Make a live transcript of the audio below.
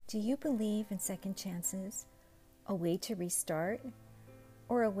Do you believe in second chances, a way to restart,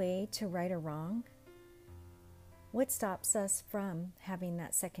 or a way to right a wrong? What stops us from having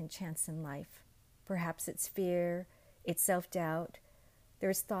that second chance in life? Perhaps it's fear, it's self-doubt.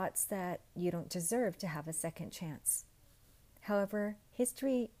 There's thoughts that you don't deserve to have a second chance. However,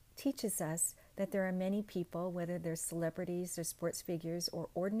 history teaches us that there are many people, whether they're celebrities or sports figures or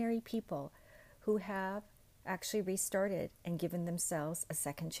ordinary people, who have actually restarted and given themselves a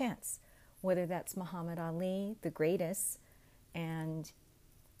second chance. Whether that's Muhammad Ali, the greatest, and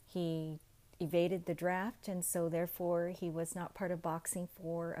he evaded the draft, and so therefore he was not part of boxing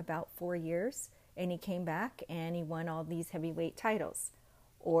for about 4 years, and he came back and he won all these heavyweight titles.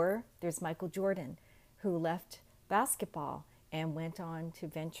 Or there's Michael Jordan, who left basketball and went on to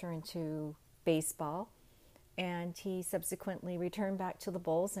venture into baseball, and he subsequently returned back to the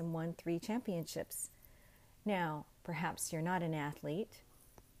Bulls and won 3 championships. Now, perhaps you're not an athlete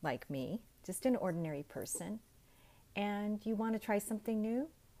like me, just an ordinary person, and you want to try something new,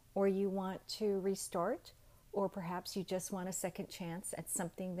 or you want to restart, or perhaps you just want a second chance at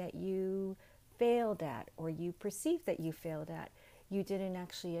something that you failed at, or you perceive that you failed at. You didn't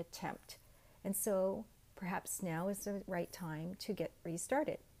actually attempt. And so perhaps now is the right time to get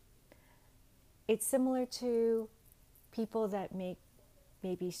restarted. It's similar to people that make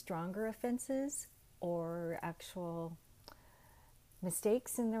maybe stronger offenses or actual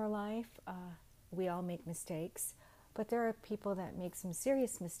mistakes in their life. We all make mistakes, but there are people that make some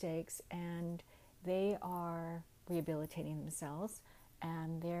serious mistakes and they are rehabilitating themselves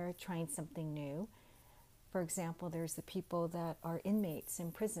and they're trying something new. For example, there's the people that are inmates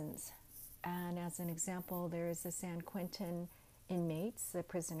in prisons. And as an example, there's the San Quentin inmates, the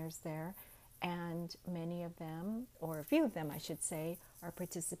prisoners there, and many of them, or a few of them I should say, are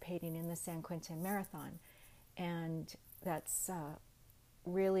participating in the San Quentin Marathon. And that's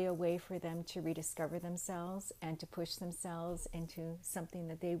really a way for them to rediscover themselves and to push themselves into something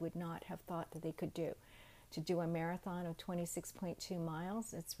that they would not have thought that they could do. To do a marathon of 26.2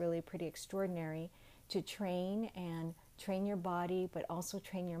 miles, it's really pretty extraordinary to train and train your body, but also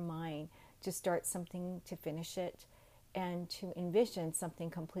train your mind to start something, to finish it, and to envision something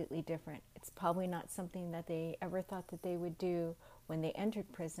completely different. It's probably not something that they ever thought that they would do when they entered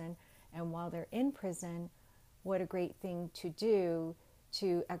prison. And while they're in prison, what a great thing to do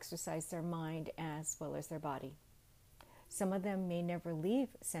to exercise their mind as well as their body. Some of them may never leave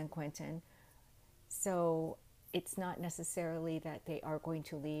San Quentin, so it's not necessarily that they are going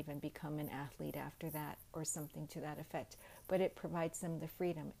to leave and become an athlete after that or something to that effect, but it provides them the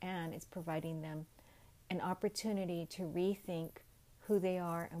freedom and it's providing them an opportunity to rethink who they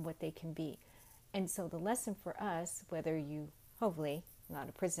are and what they can be. And so the lesson for us, whether you, hopefully, not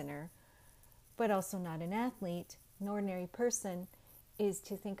a prisoner, but also not an athlete, an ordinary person, is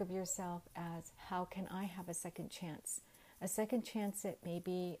to think of yourself as, how can I have a second chance? A second chance at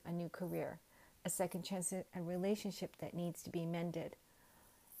maybe a new career, a second chance at a relationship that needs to be mended,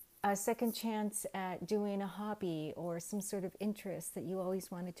 a second chance at doing a hobby or some sort of interest that you always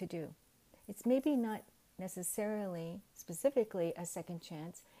wanted to do. It's maybe not necessarily, specifically, a second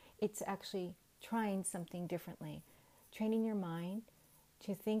chance. It's actually trying something differently, training your mind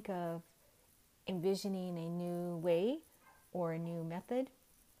to think of envisioning a new way or a new method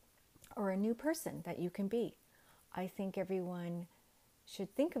or a new person that you can be. I think everyone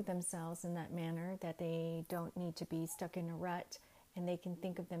should think of themselves in that manner, that they don't need to be stuck in a rut and they can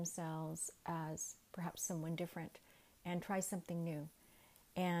think of themselves as perhaps someone different and try something new.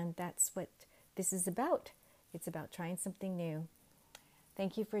 And that's what this is about. It's about trying something new.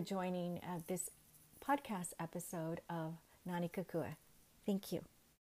 Thank you for joining this podcast episode of Nani Kakua. Thank you.